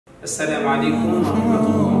السلام عليكم ورحمة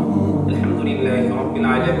الله. الحمد لله رب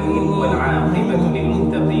العالمين والعاقبة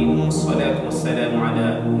للمتقين والصلاة والسلام على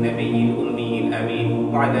نبي الأمي الأمين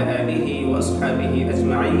وعلى آله وأصحابه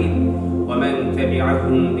أجمعين ومن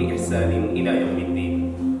تبعهم بإحسان إلى يوم الدين.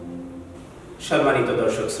 সম্মানিত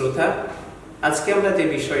দর্শক শ্রোতা, আজকে আমরা যে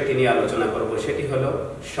বিষয়টি নিয়ে আলোচনা করব সেটি হলো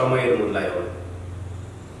সময়ের মূল্যায়ন।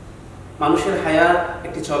 মানুষের হায়াত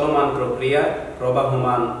একটি চলমান প্রক্রিয়া,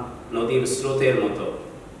 প্রবাহমান নদীর স্রোতের মতো।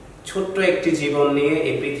 ছোট্ট একটি জীবন নিয়ে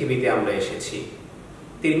এই পৃথিবীতে আমরা এসেছি।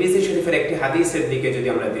 তিরমিজি শরীফের একটি হাদিসের দিকে যদি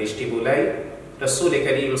আমরা দৃষ্টি বুলাই, রাসূল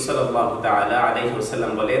করিম সাল্লাল্লাহু তাআলা আলাইহি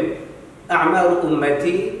ওয়াসাল্লাম বলেন, আমারু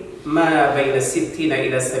উম্মতি মা বাইনা 60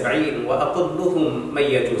 ইলা 70 ওয়া আকাল্লুহুম মান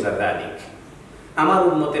ইয়াজুজ যালিক। আমার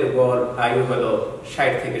উম্মতের গড় আয়ু হলো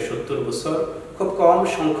 60 থেকে 70 বছর। খুব কম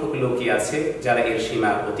সংখ্যক লোকই আছে যারা এর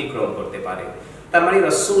সীমা অতিক্রম করতে পারে। তার মানে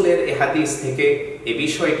রাসূলের এই হাদিস থেকে এই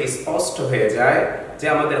বিষয়টি স্পষ্ট হয়ে যায় যে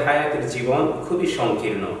আমাদের হায়াতের জীবন খুবই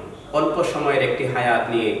সংকীর্ণ। অল্প সময়ের একটি হায়াত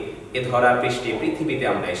নিয়ে এ ধরা পৃথিবীতে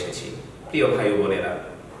আমরা এসেছি। প্রিয় ভাই বোনেরা,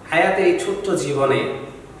 হায়াতের এই ছোট্ট জীবনে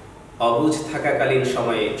অবুঝ থাকাকালীন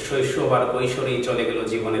সময়ে শৈশব আর কৈশোরেই চলে গেল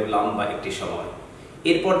জীবনের লম্বা একটি সময়।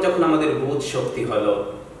 এরপর যখন আমাদের বুঝ শক্তি হলো,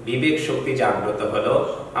 বিবেক শক্তি জাগ্রত হলো,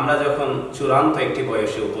 আমরা যখন চূড়ান্ত একটি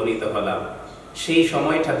বয়সে উপনীত হলাম, সেই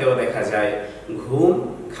সময়টাতেও দেখা যায় ঘুম,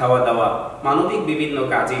 খাওয়া দাওয়া, মানবিক বিভিন্ন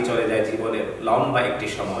কাজেই চলে যায় জীবনের লম্বা একটি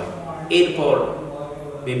সময়। এরপর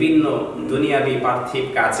বিভিন্ন দুনিয়াবি পার্থিব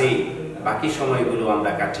কাজেই বাকি সময়গুলো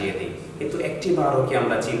আমরা কাটিয়ে দিই। কিন্তু একটিবারও কি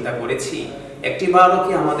আমরা চিন্তা করেছি, একটিবারও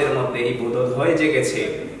কি আমাদের মধ্যে এই বোধোদয় জেগেছে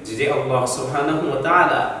যে আল্লাহ সুবহানাহু ওয়া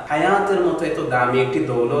তাআলা হায়াতের মতো এত দামি একটি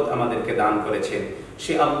দৌলত আমাদেরকে দান করেছেন,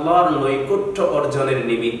 সে আল্লাহর নৈকট্য অর্জনের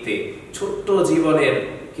নিমিত্তে ছোট্ট জীবনের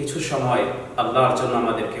কিছু সময় আল্লাহর জন্য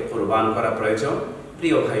আমাদেরকে কুরবান করা প্রয়োজন।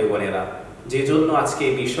 প্রিয় ভাই বোনেরা, যে জন্য আজকে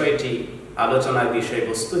এই বিষয়টি আলোচনার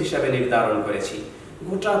বিষয়বস্তু হিসাবে নির্ধারণ করেছি,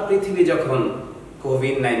 গোটা পৃথিবী যখন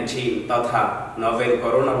কোভিড-19 তথা নভেল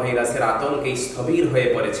করোনা ভাইরাসের আতঙ্কে স্থবির হয়ে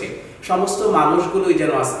পড়েছে, সমস্ত মানুষগুলোই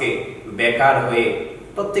যেন আজকে বেকার হয়ে,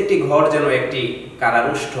 প্রত্যেকটি ঘর যেন একটি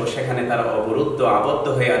কারারুষ্ট, সেখানে তারা অবরুদ্ধ, আবদ্ধ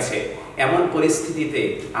হয়ে আছে। এমন পরিস্থিতিতে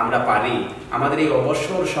আমরা পারি আমাদের এই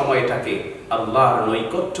অবসর সময়টাকে আল্লাহর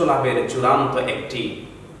নৈকট্য লাভের চূড়ান্ত একটি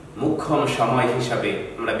মুখ্যম সময় হিসাবে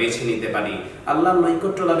আমরা বেছে নিতে পারি। আল্লাহর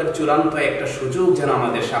নৈকট্য লাভের চূড়ান্ত একটা সুযোগ যেন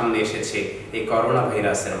আমাদের সামনে এসেছে এই করোনা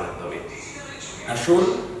ভাইরাসের মাধ্যমে। আসুন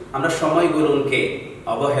আমরা সময়গুলোকে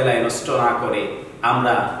অবহেলায় নষ্ট না করে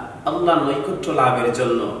আমরা আল্লাহর নৈকট্য লাভের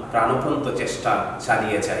জন্য প্রাণপন্ত চেষ্টা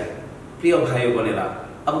চালিয়ে যাই। প্রিয় ভাই বোনেরা,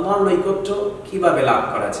 আল্লাহর নৈকট্য কিভাবে লাভ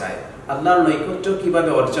করা যায়, আল্লাহর নৈকট্য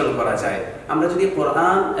কিভাবে অর্জন করা যায়, আমরা যদি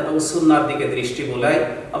কোরআন এবং সুন্নাহর দিকে দৃষ্টি বুলাই,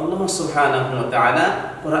 আল্লাহ সুবহানাহু ওয়া তাআলা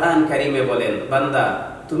কোরআন কারীমে বলেন, বান্দা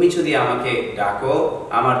তুমি যদি আমাকে ডাকো,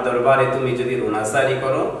 আমার দরবারে তুমি যদি রুনাজারি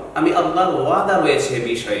করো, আমি আল্লাহর ওয়াদা রয়েছে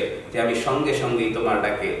বিষয়ে যে আমি সঙ্গে সঙ্গেই তোমার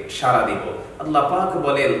ডাকে সাড়া দিব। আল্লাহ পাক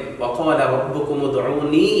বলেন, ওয়া ক্বালা রাব্বুকুম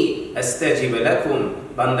উদউনি আস্তাজিব লাকুম,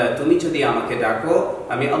 বান্দা তুমি যদি আমাকে ডাকো,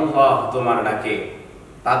 আমি আল্লাহ তোমার ডাকে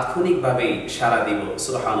তাৎক্ষণিকভাবে সাড়া দিব।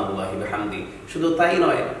 সুবহানাল্লাহি ওয়া বিহামদি। শুধু তাই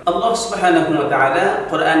নয়, আল্লাহ সুবহানাহু ওয়া তাআলা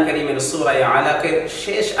কোরআন কারীমের সূরা আলাকের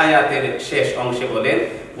শেষ আয়াতের শেষ অংশে বলেন,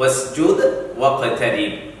 ওয়াসজুদ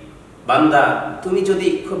ওয়াকতারিব, বান্দা তুমি যদি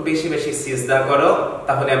খুব বেশি বেশি সিজদা করো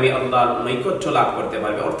তাহলে আমি আল্লাহর নৈকট্য লাভ করতে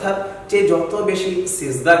পারবে। অর্থাৎ যে যত বেশি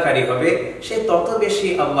সিজদাকারী হবে সে তত বেশি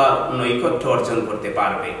আল্লাহর নৈকট্য অর্জন করতে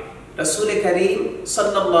পারবে। রাসূল করিম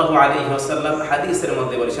সাল্লাল্লাহু আলাইহি ওয়াসাল্লাম হাদিসের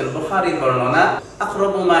মধ্যে বলেছেন, বুখারীর বর্ণনা,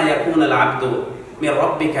 আকরাবু মা ইয়াকুনুল আবদু মির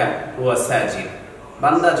রাব্বিকা হুয়া সাজিদ,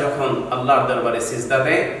 বান্দা যখন আল্লাহর দরবারে সিজদা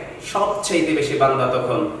দেয় সবচেয়ে বেশি বান্দা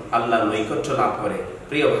তখন আল্লাহর নৈকট্য লাভ করে।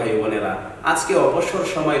 প্রিয় ভাই বোনেরা, আজকে অবসর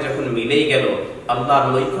সময় যখন মিলেই গেল আল্লাহর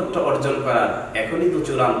নৈকট্য অর্জন করার, এখনই তো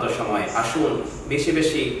চূড়ান্ত সময়। আসুন বেশি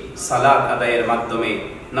বেশি সালাত আদায়ের মাধ্যমে,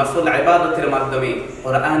 নফল ইবাদতের মাধ্যমে,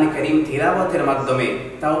 কোরআন কারীম তিলাওয়াতের মাধ্যমে,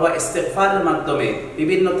 তাওবা ইস্তিগফারের মাধ্যমে,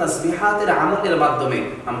 বিভিন্ন তাসবিহাতের আমলের মাধ্যমে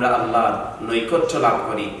আমরা আল্লাহর নৈকট্য লাভ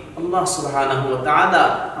করি। আল্লাহ সুবহানাহু ওয়া তাআলা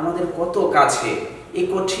আমাদের কত কাছে। এই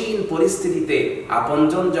কঠিন পরিস্থিতিতে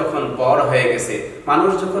আপনজন যখন পর হয়ে গেছে,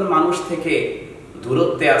 মানুষ যখন মানুষ থেকে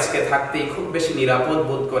দূরত্বে আজকে থাকতেই খুব বেশি নিরাপদ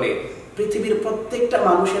বোধ করে, পৃথিবীর প্রত্যেকটা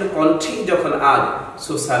মানুষের কণ্ঠেই যখন আজ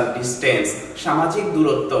সোশ্যাল ডিস্টেন্স, সামাজিক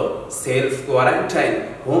দূরত্ব, সেলফ কোয়ারেন্টাইন,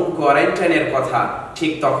 হোম কোয়ারেন্টাইনের কথা,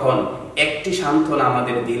 ঠিক তখন একটি সান্ত্বনা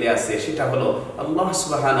আমাদের দিলে আছে, সেটা হলো আল্লাহ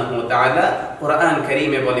সুবহানাহু ওয়া তাআলা কোরআন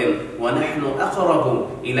কারীমে বলেন, ওয়া নাহনু আকরাবু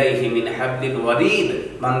ইলাইহি মিন হাবলিল ওয়ারিদ,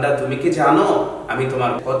 বান্দা তুমি কি জানো আমি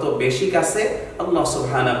তোমার কত বেশি কাছে? আল্লাহ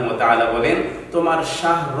সুবহানাহু ওয়া তাআলা বলেন, তোমার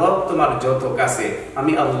শাহরব তোমার যত কাছে,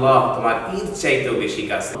 আমি আল্লাহ তোমার ঈদ চাইতেও বেশি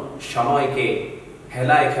কাছে। সময়কে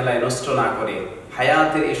হেলায় খেলায় নষ্ট না করে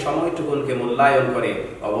হায়াতের এই সময়টুকুনকে মূল্যায়ন করে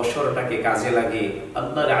অবসরটাকে কাজে লাগিয়ে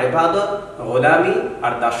আল্লাহর ইবাদত, গোলামি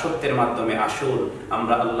আর দাসত্বের মাধ্যমে আসুন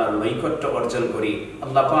আমরা আল্লাহর নৈকট্য অর্জন করি।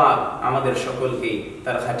 আল্লাহ পাক আমাদের সকলকে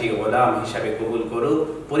তার খাঁটি গোলাম হিসাবে কবুল করুক।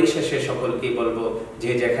 পরিশেষে সকলকেই বলবো,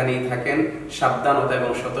 যে যেখানেই থাকেন সাবধানতা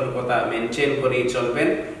এবং সতর্কতা মেনটেন করেই চলবেন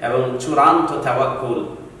এবং চূড়ান্ত তাওয়াক্কুল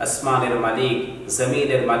আসমানের মালিক,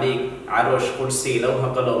 জমিনের মালিক, আরশ, কুরসি, লৌহ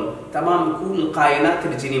কলম, তামাম কুল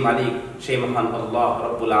কায়নাতের যিনি মালিক সেই মহান আল্লাহ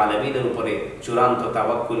রাব্বুল আলামিনের উপরে চূড়ান্ত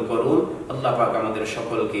তাওয়াক্কুল করুন। আল্লাহ পাক আমাদের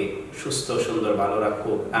সকলকে সুস্থ সুন্দর ভালো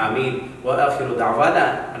রাখুক। আমিন। ওয়া আখিরু দাওয়ানা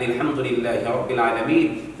আলহামদুলিল্লাহি রাব্বিল আলামিন।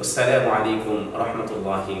 আসসালামু আলাইকুম ওয়া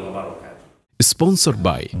রাহমাতুল্লাহি ওয়া বারাকাতুহু। Sponsored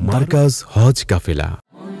by Markaz Hodge Kafela.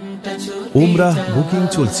 উমরাহ booking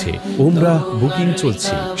চলছে, উমরাহ বুকিং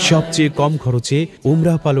চলছে। সবচেয়ে কম খরচে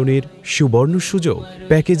উমরাহ পালনের সুবর্ণ সুযোগ।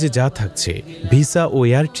 প্যাকেজে যা থাকছে: ভিসা ও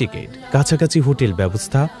এয়ার টিকিট, কাছাকাছি হোটেল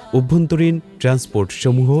ব্যবস্থা, অভ্যন্তরীণ ট্রান্সপোর্ট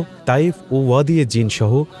সমূহ, তাইফ ও ওয়াদিয়ে জিন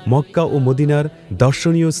সহ মক্কা ও মদিনার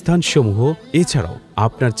দর্শনীয় স্থানসমূহ। এছাড়াও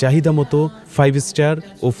আপনার চাহিদা মতো 5 স্টার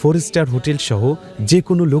ও 4 স্টার হোটেল সহ যে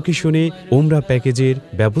কোনো লোকেশনে উমরাহ প্যাকেজের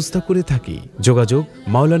ব্যবস্থা করে থাকি। যোগাযোগ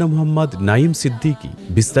মাওলানা মোহাম্মদ নাইম সিদ্দিকি।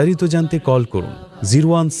 বিস্তারিত জানতে কল করুন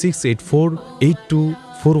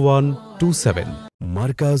 01684824127।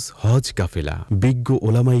 মার্কাজ হজ কাফেলা বিজ্ঞ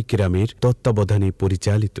ওলামাই কেরামের তত্ত্বাবধানে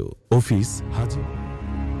পরিচালিত। অফিস হাজি।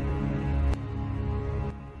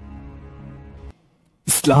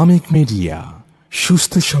 ইসলামিক মিডিয়া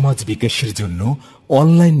সুস্থ সমাজ বিকাশের জন্য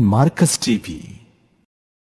অনলাইন মার্কাজ টিভি।